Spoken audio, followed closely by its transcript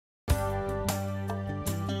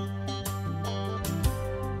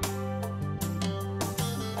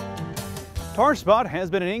Tar spot has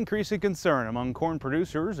been an increasing concern among corn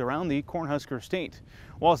producers around the Cornhusker state.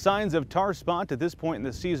 While signs of tar spot at this point in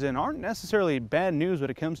the season aren't necessarily bad news when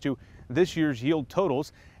it comes to this year's yield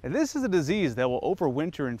totals, this is a disease that will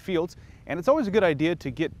overwinter in fields, and it's always a good idea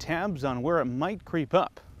to get tabs on where it might creep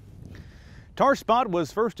up. Tar spot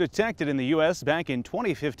was first detected in the U.S. back in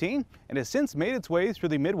 2015 and has since made its way through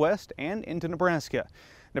the Midwest and into Nebraska.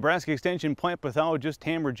 Nebraska Extension plant pathologist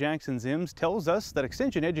Tamra Jackson-Ziems tells us that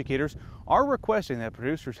Extension educators are requesting that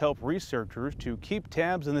producers help researchers to keep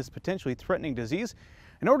tabs on this potentially threatening disease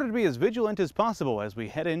in order to be as vigilant as possible as we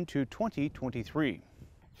head into 2023.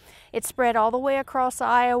 It's spread all the way across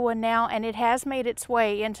Iowa now, and it has made its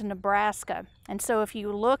way into Nebraska. And so if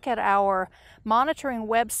you look at our monitoring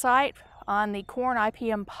website on the corn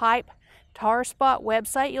IPM pipe tar spot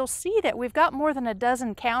website, you'll see that we've got more than a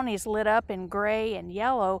dozen counties lit up in gray and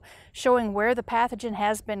yellow showing where the pathogen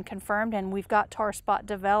has been confirmed, and we've got tar spot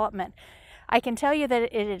development. I can tell you that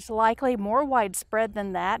it is likely more widespread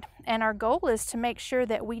than that, and our goal is to make sure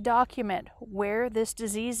that we document where this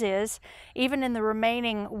disease is, even in the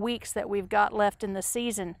remaining weeks that we've got left in the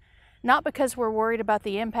season. Not because we're worried about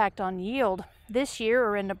the impact on yield this year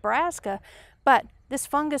or in Nebraska, but this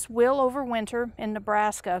fungus will overwinter in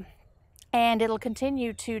Nebraska, and it'll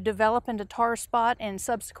continue to develop into tar spot in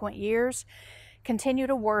subsequent years, continue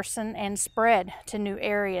to worsen and spread to new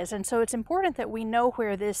areas. And so it's important that we know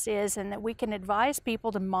where this is and that we can advise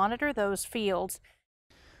people to monitor those fields.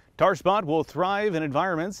 Tar spot will thrive in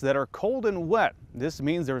environments that are cold and wet. This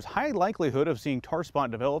means there's high likelihood of seeing tar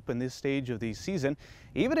spot develop in this stage of the season,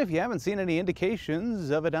 even if you haven't seen any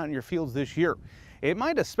indications of it out in your fields this year. It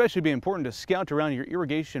might especially be important to scout around your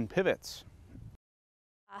irrigation pivots.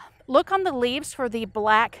 Look on the leaves for the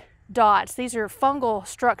black dots. These are fungal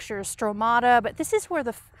structures, stromata, but this is where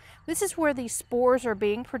the spores are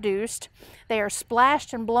being produced. They are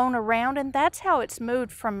splashed and blown around, and that's how it's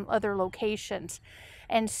moved from other locations.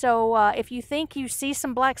 And so if you think you see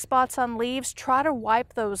some black spots on leaves, try to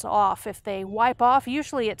wipe those off. If they wipe off,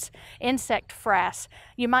 usually it's insect frass.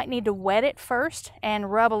 You might need to wet it first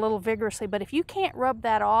and rub a little vigorously, but if you can't rub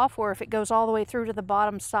that off, or if it goes all the way through to the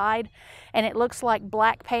bottom side and it looks like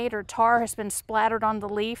black paint or tar has been splattered on the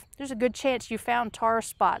leaf, there's a good chance you found tar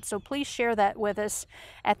spot. So please share that with us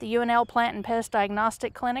at the UNL Plant and Pest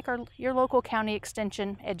Diagnostic Clinic or your local county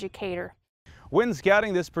extension educator. When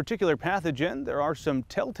scouting this particular pathogen, there are some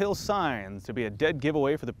telltale signs to be a dead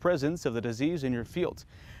giveaway for the presence of the disease in your fields.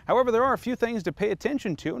 However, there are a few things to pay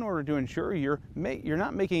attention to in order to ensure you're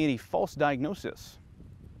not making any false diagnosis.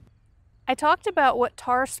 I talked about what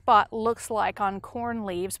tar spot looks like on corn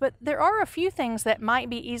leaves, but there are a few things that might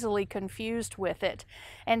be easily confused with it.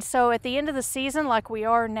 And so at the end of the season, like we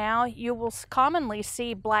are now, you will commonly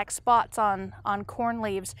see black spots on corn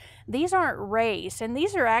leaves. These aren't raised, and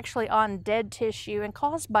these are actually on dead tissue and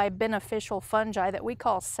caused by beneficial fungi that we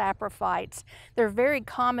call saprophytes. They're very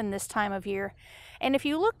common this time of year. And if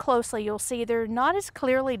you look closely, you'll see they're not as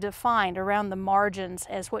clearly defined around the margins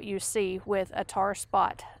as what you see with a tar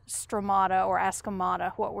spot stromata or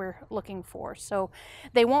ascomata, what we're looking for. So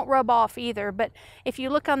they won't rub off either, but if you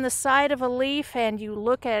look on the side of a leaf and you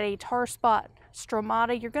look at a tar spot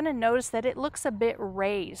stromata, you're going to notice that it looks a bit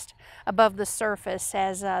raised above the surface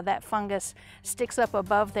as that fungus sticks up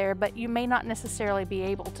above there, but you may not necessarily be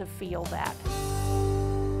able to feel that.